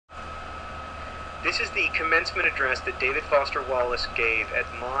This is the commencement address that David Foster Wallace gave at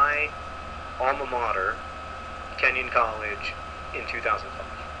my alma mater, Kenyon College, in 2005.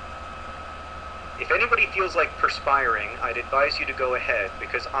 If anybody feels like perspiring, I'd advise you to go ahead,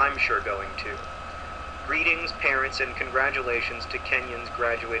 because I'm sure going to. Greetings, parents, and congratulations to Kenyon's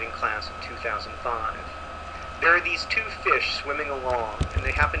graduating class of 2005. There are these two fish swimming along, and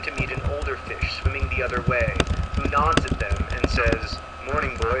they happen to meet an older fish swimming the other way, who nods at them and says,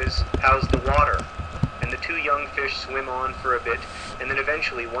 "Morning, boys. How's the water?" And the two young fish swim on for a bit, and then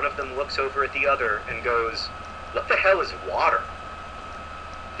eventually one of them looks over at the other and goes, "What the hell is water?"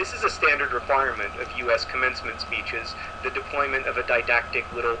 This is a standard requirement of U.S. commencement speeches, the deployment of a didactic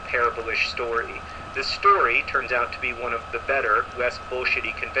little parable-ish story. This story turns out to be one of the better, less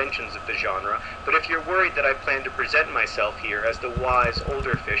bullshitty conventions of the genre, but if you're worried that I plan to present myself here as the wise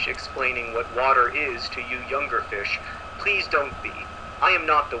older fish explaining what water is to you younger fish, please don't be. I am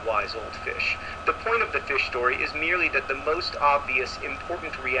not the wise old fish. The point of the fish story is merely that the most obvious,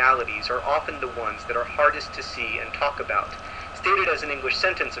 important realities are often the ones that are hardest to see and talk about. Stated as an English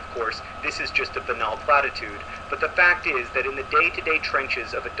sentence, of course, this is just a banal platitude, but the fact is that in the day-to-day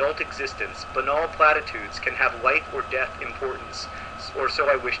trenches of adult existence, banal platitudes can have life or death importance, or so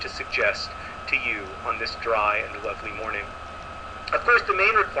I wish to suggest to you on this dry and lovely morning. Of course, the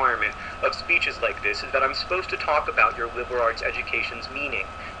main requirement of speeches like this is that I'm supposed to talk about your liberal arts education's meaning,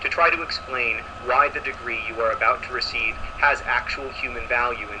 to try to explain why the degree you are about to receive has actual human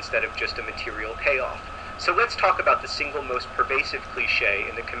value instead of just a material payoff. So let's talk about the single most pervasive cliché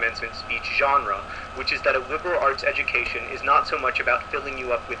in the commencement speech genre, which is that a liberal arts education is not so much about filling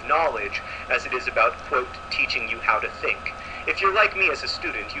you up with knowledge as it is about, quote, teaching you how to think. If you're like me as a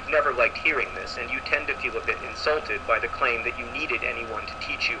student, you've never liked hearing this, and you tend to feel a bit insulted by the claim that you needed anyone to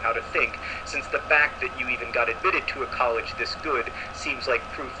teach you how to think, since the fact that you even got admitted to a college this good seems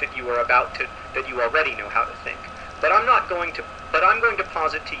like proof that you already know how to think. But I'm going to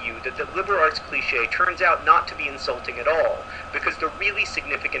posit to you that the liberal arts cliché turns out not to be insulting at all, because the really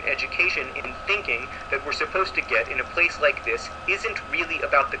significant education in thinking that we're supposed to get in a place like this isn't really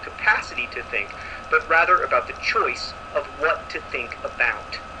about the capacity to think, but rather about the choice of what to think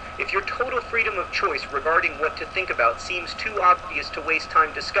about. If your total freedom of choice regarding what to think about seems too obvious to waste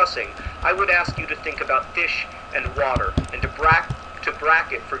time discussing, I would ask you to think about fish and water, and to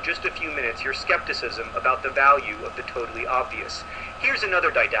bracket for just a few minutes your skepticism about the value of the totally obvious. Here's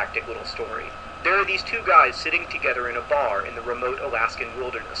another didactic little story. There are these two guys sitting together in a bar in the remote Alaskan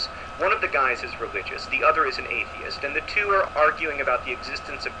wilderness. One of the guys is religious, the other is an atheist, and the two are arguing about the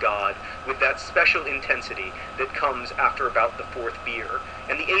existence of God with that special intensity that comes after about the fourth beer.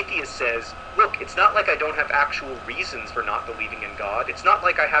 And the atheist says, "Look, it's not like I don't have actual reasons for not believing in God. It's not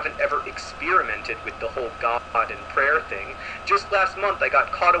like I haven't ever experimented with the whole God and prayer thing. Just last month I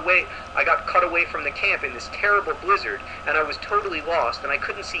got caught away from the camp in this terrible blizzard, and I was totally lost, and I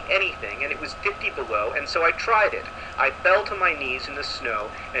couldn't see anything, and it was 50 below, and so I tried it. I fell to my knees in the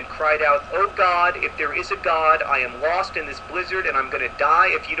snow and cried out, 'Oh God, if there is a God, I am lost in this blizzard, and I'm going to die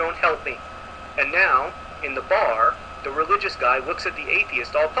if you don't help me.'" And now, in the bar, the religious guy looks at the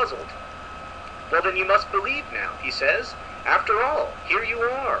atheist all puzzled. "Well, then you must believe now," he says. "After all, here you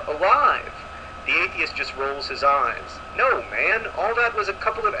are, alive." The atheist just rolls his eyes. "No, man, all that was a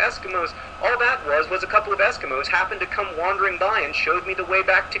couple of Eskimos happened to come wandering by and showed me the way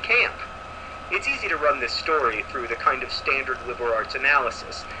back to camp." It's easy to run this story through the kind of standard liberal arts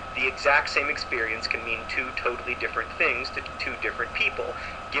analysis. The exact same experience can mean two totally different things to two different people,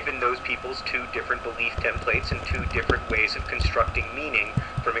 given those people's two different belief templates and two different ways of constructing meaning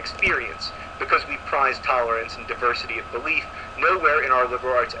from experience. Because we prize tolerance and diversity of belief, nowhere in our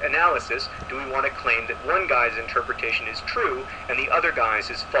liberal arts analysis do we want to claim that one guy's interpretation is true and the other guy's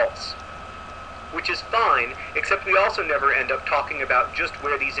is false. Which is fine, except we also never end up talking about just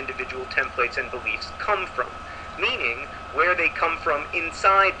where these individual templates and beliefs come from, meaning where they come from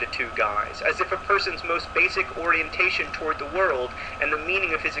inside the two guys, as if a person's most basic orientation toward the world and the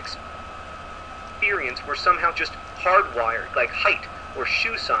meaning of his experience were somehow just hardwired, like height or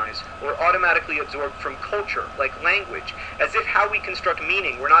shoe size, or automatically absorbed from culture, like language, as if how we construct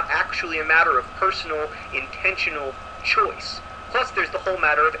meaning were not actually a matter of personal, intentional choice. Plus, there's the whole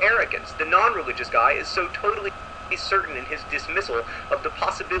matter of arrogance. The non-religious guy is so totally certain in his dismissal of the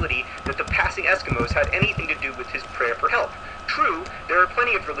possibility that the passing Eskimos had anything to do with his prayer for help. True, there are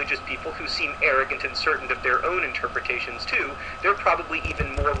plenty of religious people who seem arrogant and certain of their own interpretations too. They're probably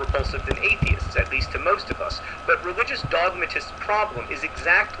even more repulsive than atheists, at least to most of us. But religious dogmatists' problem is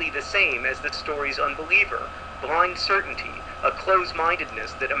exactly the same as the story's unbeliever. Blind certainty, a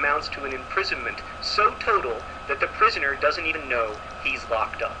close-mindedness that amounts to an imprisonment so total that the prisoner doesn't even know he's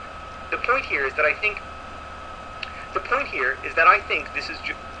locked up. The point here is that I think this is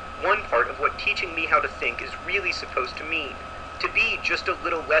one part of what teaching me how to think is really supposed to mean. To be just a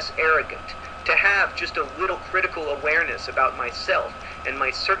little less arrogant, to have just a little critical awareness about myself and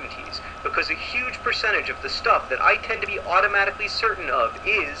my certainties, because a huge percentage of the stuff that I tend to be automatically certain of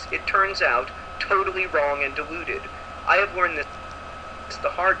is, it turns out, totally wrong and deluded. I have learned this the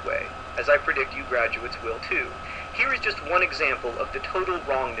hard way, as I predict you graduates will too. Here is just one example of the total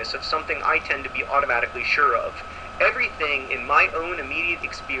wrongness of something I tend to be automatically sure of. Everything in my own immediate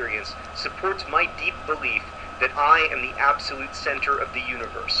experience supports my deep belief that I am the absolute center of the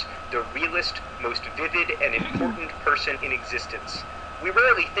universe, the realest, most vivid, and important person in existence. We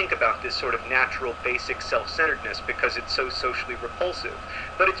rarely think about this sort of natural, basic self-centeredness because it's so socially repulsive,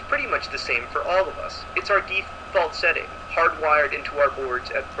 but it's pretty much the same for all of us. It's our default setting, hardwired into our boards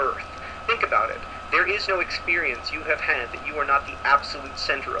at birth. Think about it. There is no experience you have had that you are not the absolute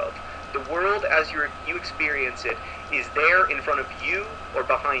center of. The world as you experience it is there in front of you or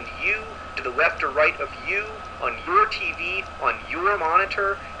behind you, to the left or right of you, on your TV, on your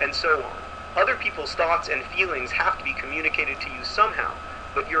monitor, and so on. Other people's thoughts and feelings have to be communicated to you somehow,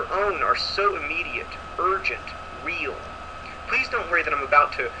 but your own are so immediate, urgent, real. Please don't worry that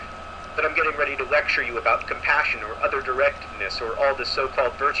I'm getting ready to lecture you about compassion or other directness or all the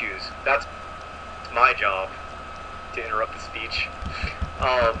so-called virtues. That's my job, to interrupt the speech.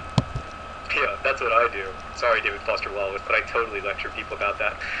 Yeah, that's what I do. Sorry, David Foster Wallace, but I totally lecture people about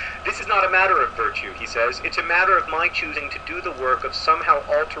that. This is not a matter of virtue, he says. It's a matter of my choosing to do the work of somehow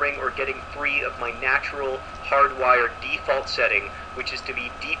altering or getting free of my natural, hardwired default setting, which is to be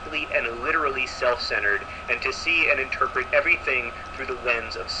deeply and literally self-centered, and to see and interpret everything through the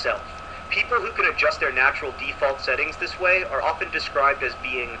lens of self. People who can adjust their natural default settings this way are often described as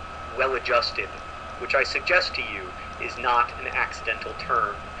being well-adjusted, which I suggest to you is not an accidental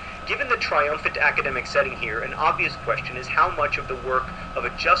term. Given the triumphant academic setting here, an obvious question is how much of the work of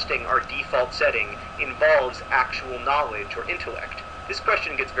adjusting our default setting involves actual knowledge or intellect. This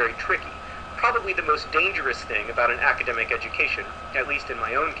question gets very tricky. Probably the most dangerous thing about an academic education, at least in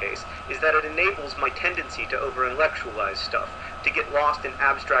my own case, is that it enables my tendency to over-intellectualize stuff, to get lost in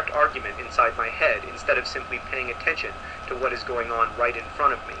abstract argument inside my head instead of simply paying attention to what is going on right in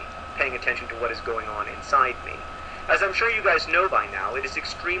front of me, paying attention to what is going on inside me. As I'm sure you guys know by now, it is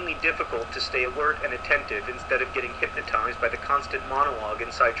extremely difficult to stay alert and attentive instead of getting hypnotized by the constant monologue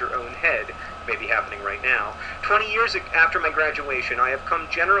inside your own head, maybe happening right now. 20 years after my graduation, I have come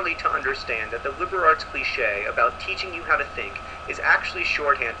generally to understand that the liberal arts cliché about teaching you how to think is actually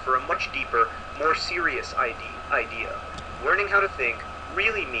shorthand for a much deeper, more serious idea. Learning how to think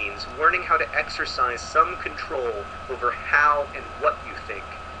really means learning how to exercise some control over how and what you think.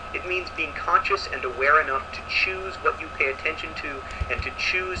 It means being conscious and aware enough to choose what you pay attention to and to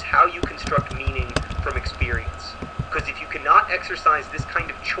choose how you construct meaning from experience. Because if you cannot exercise this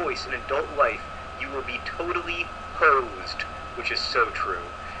kind of choice in adult life, you will be totally hosed, which is so true.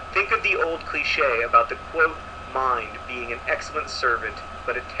 Think of the old cliche about the, quote, mind being an excellent servant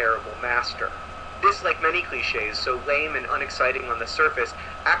but a terrible master. This, like many cliches, so lame and unexciting on the surface,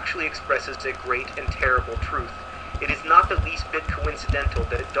 actually expresses a great and terrible truth. It is not the least bit coincidental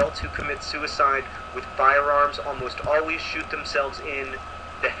that adults who commit suicide with firearms almost always shoot themselves in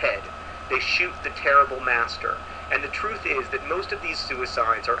the head. They shoot the terrible master. And the truth is that most of these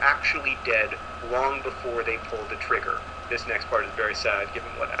suicides are actually dead long before they pull the trigger. This next part is very sad, given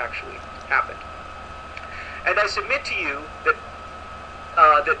what actually happened. And I submit to you that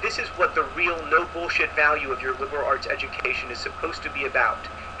that this is what the real no-bullshit value of your liberal arts education is supposed to be about.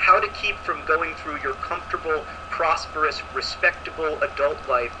 How to keep from going through your comfortable, prosperous, respectable adult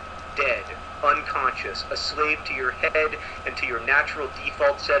life dead, unconscious, a slave to your head and to your natural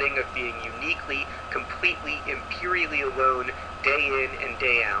default setting of being uniquely, completely, imperially alone, day in and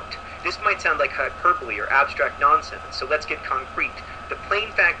day out. This might sound like hyperbole or abstract nonsense, so let's get concrete. The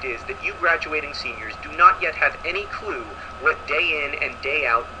plain fact is that you graduating seniors do not yet have any clue what day in and day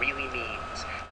out really means.